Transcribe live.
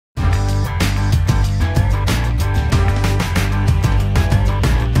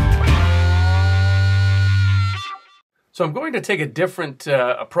So I'm going to take a different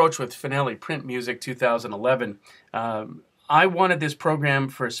approach with Finale PrintMusic 2011. I wanted this program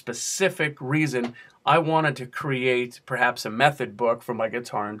for a specific reason. I wanted to create perhaps a method book for my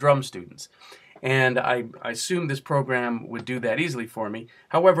guitar and drum students. And I assumed this program would do that easily for me.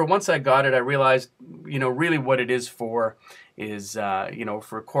 However, once I got it, I realized, really what it is for is,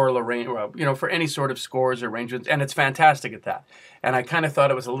 for choral arrangement, for any sort of scores, arrangements, and it's fantastic at that. And I kind of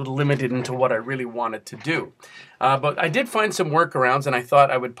thought it was a little limited into what I really wanted to do. But I did find some workarounds, and I thought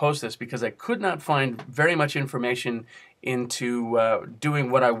I would post this because I could not find very much information into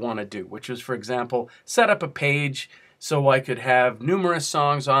doing what I want to do, which is, for example, set up a page so I could have numerous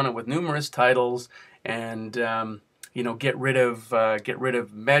songs on it with numerous titles, and get rid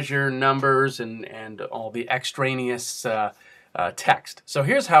of measure numbers and all the extraneous text. So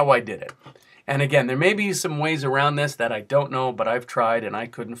here's how I did it. And again, there may be some ways around this that I don't know, but I've tried and I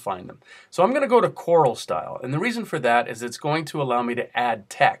couldn't find them. So I'm going to go to choral style, and the reason for that is it's going to allow me to add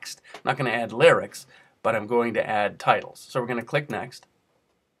text. I'm not going to add lyrics, but I'm going to add titles. So we're going to click next.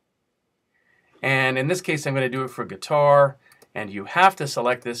 And in this case, I'm going to do it for guitar, and you have to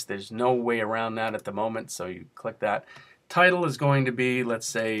select this. There's no way around that at the moment, so you click that. Title is going to be, let's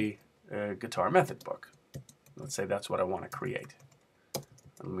say, Guitar Method Book. Let's say that's what I want to create.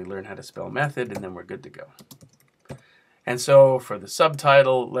 Let me learn how to spell method, and then we're good to go. And so for the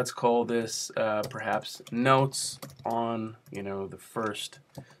subtitle, let's call this perhaps Notes on, the First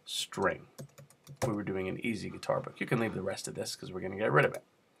String. If we were doing an easy guitar book. You can leave the rest of this because we're going to get rid of it.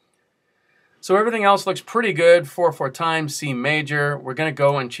 So everything else looks pretty good. 4/4 times, C major. We're going to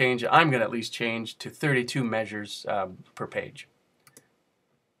go and change, I'm going to at least change to 32 measures per page.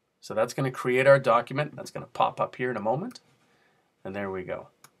 So that's going to create our document. That's going to pop up here in a moment. And there we go.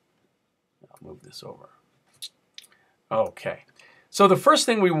 I'll move this over. Okay. So the first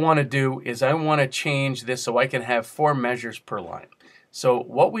thing we want to do is I want to change this so I can have 4 measures per line. So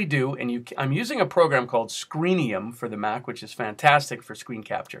what we do, and I'm using a program called Screenium for the Mac, which is fantastic for screen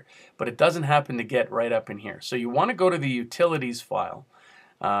capture, but it doesn't happen to get right up in here. So you want to go to the Utilities file,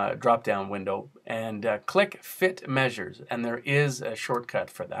 drop-down window, and click Fit Measures, and there is a shortcut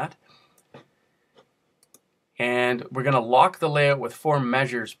for that. And we're going to lock the layout with 4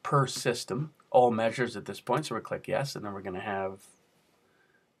 measures per system, all measures at this point, so we click Yes, and then we're going to have,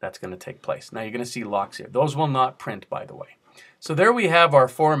 that's going to take place. Now you're going to see locks here. Those will not print, by the way. So there we have our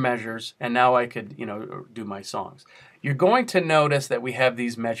 4 measures, and now I could, do my songs. You're going to notice that we have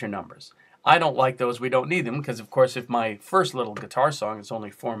these measure numbers. I don't like those. We don't need them because, of course, if my first little guitar song is only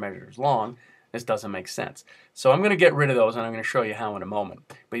 4 measures long, this doesn't make sense. So I'm going to get rid of those, and I'm going to show you how in a moment.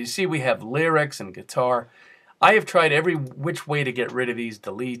 But you see we have lyrics and guitar. I have tried every which way to get rid of these,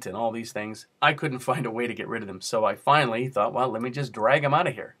 delete and all these things. I couldn't find a way to get rid of them. So I finally thought, well, let me just drag them out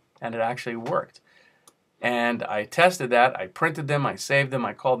of here. And it actually worked. And I tested that, I printed them, I saved them,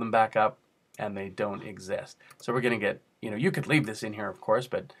 I called them back up, and they don't exist. So we're going to get, you could leave this in here, of course,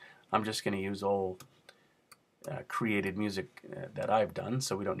 but I'm just going to use old created music that I've done,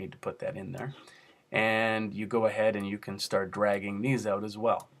 so we don't need to put that in there. And you go ahead and you can start dragging these out as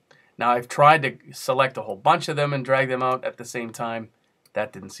well. Now I've tried to select a whole bunch of them and drag them out at the same time.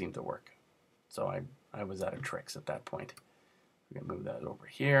 That didn't seem to work. So I was out of tricks at that point. We're going to move that over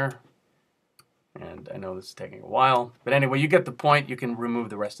here. And I know this is taking a while, but anyway, you get the point. You can remove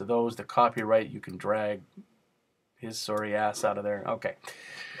the rest of those. The copyright, you can drag his sorry ass out of there. Okay.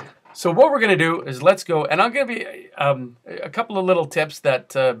 So what we're going to do is let's go, and I'll give you a couple of little tips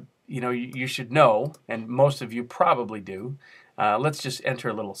that you should know, and most of you probably do. Let's just enter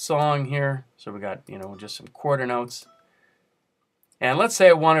a little song here. So we got just some quarter notes. And let's say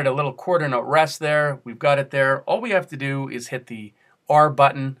I wanted a little quarter note rest there. We've got it there. All we have to do is hit the R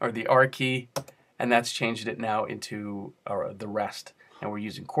button or the R key. And that's changed it now into the rest. And we're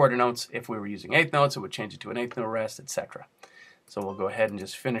using quarter notes. If we were using eighth notes, it would change it to an eighth note rest, etc. So we'll go ahead and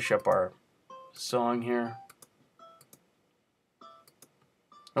just finish up our song here.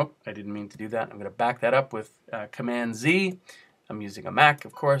 Oh, I didn't mean to do that. I'm going to back that up with Command Z. I'm using a Mac,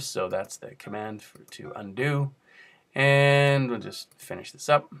 of course, so that's the command to undo. And we'll just finish this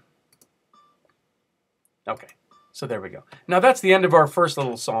up. Okay. So there we go. Now that's the end of our first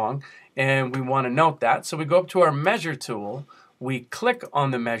little song, and we want to note that. So we go up to our measure tool, we click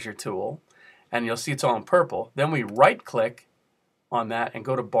on the measure tool, and you'll see it's all in purple. Then we right click on that and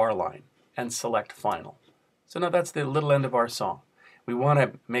go to bar line and select final. So now that's the little end of our song. We want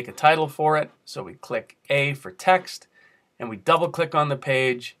to make a title for it, so we click A for text, and we double click on the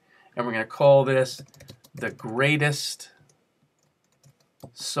page, and we're going to call this The Greatest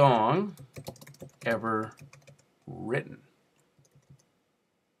Song Ever Written.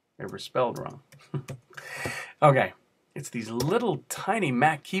 Ever spelled wrong. Okay, It's these little tiny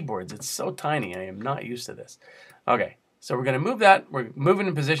Mac keyboards. It's so tiny. I am not used to this. Okay, so we're going to move that. We're moving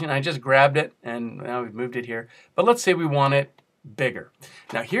in position. I just grabbed it, and now we've moved it here. But let's say we want it bigger.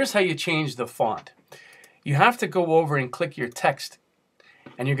 Now, here's how you change the font. You have to go over and click your text.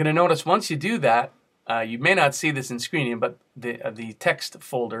 And you're going to notice once you do that, you may not see this in screening, but the text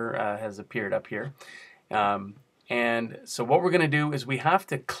folder has appeared up here. And so what we're going to do is we have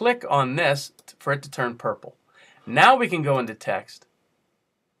to click on this for it to turn purple. Now we can go into text,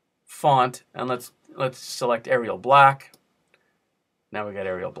 font, and let's select Arial Black. Now we got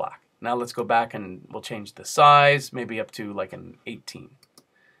Arial Black. Now let's go back and we'll change the size, maybe up to like an 18.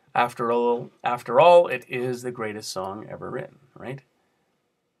 After all, it is the greatest song ever written, right?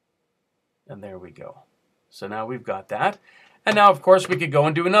 And there we go. So now we've got that. And now, of course, we could go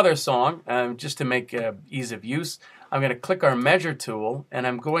and do another song. Just to make ease of use, I'm going to click our measure tool, and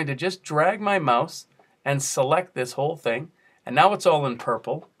I'm going to just drag my mouse and select this whole thing. And now it's all in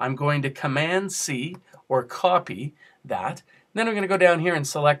purple. I'm going to Command C or copy that. Then I'm going to go down here and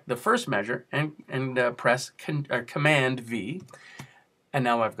select the first measure and press Command V. And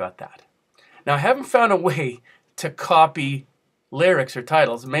now I've got that. Now I haven't found a way to copy lyrics or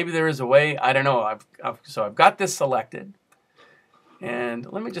titles. Maybe there is a way. I don't know. So I've got this selected.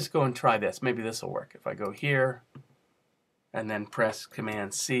 And let me just go and try this. Maybe this will work. If I go here and then press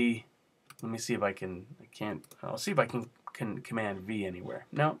Command C. Let me see if I can. I'll see if I can Command V anywhere.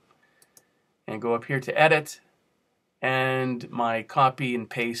 No. And go up here to edit. And my copy and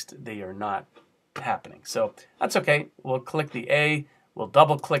paste, they are not happening. So that's okay. We'll click the A. We'll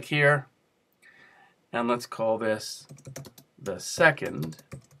double click here. And let's call this the second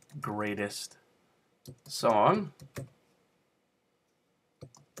greatest song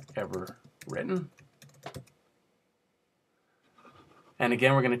ever written. And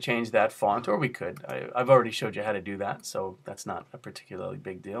again, we're going to change that font, or we could. I've already showed you how to do that, so that's not a particularly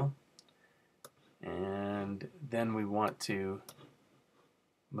big deal. And then we want to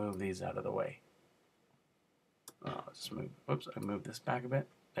move these out of the way. I'll just move, whoops, I moved this back a bit.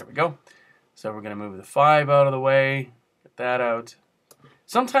 There we go. So we're going to move the 5 out of the way, get that out.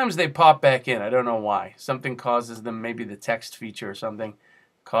 Sometimes they pop back in. I don't know why. Something causes them, maybe the text feature or something,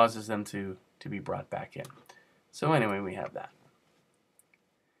 causes them to be brought back in. So anyway, we have that.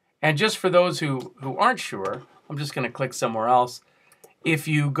 And just for those who aren't sure, I'm just going to click somewhere else. If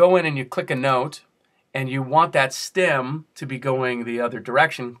you go in and you click a note and you want that stem to be going the other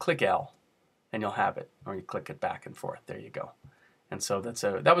direction, click L and you'll have it. Or you click it back and forth. There you go. And so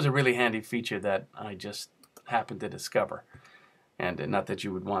that was a really handy feature that I just happened to discover. And not that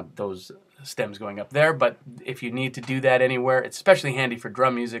you would want those stems going up there, but if you need to do that anywhere, it's especially handy for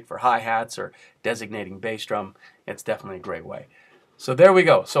drum music, for hi-hats, or designating bass drum. It's definitely a great way. So there we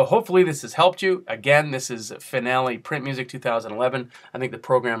go. So hopefully this has helped you. Again, this is Finale PrintMusic 2011. I think the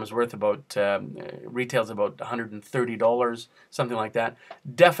program is worth about, retails about $130, something like that.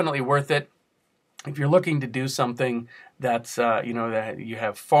 Definitely worth it. If you're looking to do something that's, that you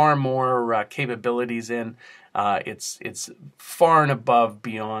have far more capabilities in, it's far and above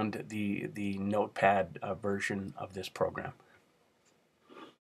beyond the Notepad version of this program.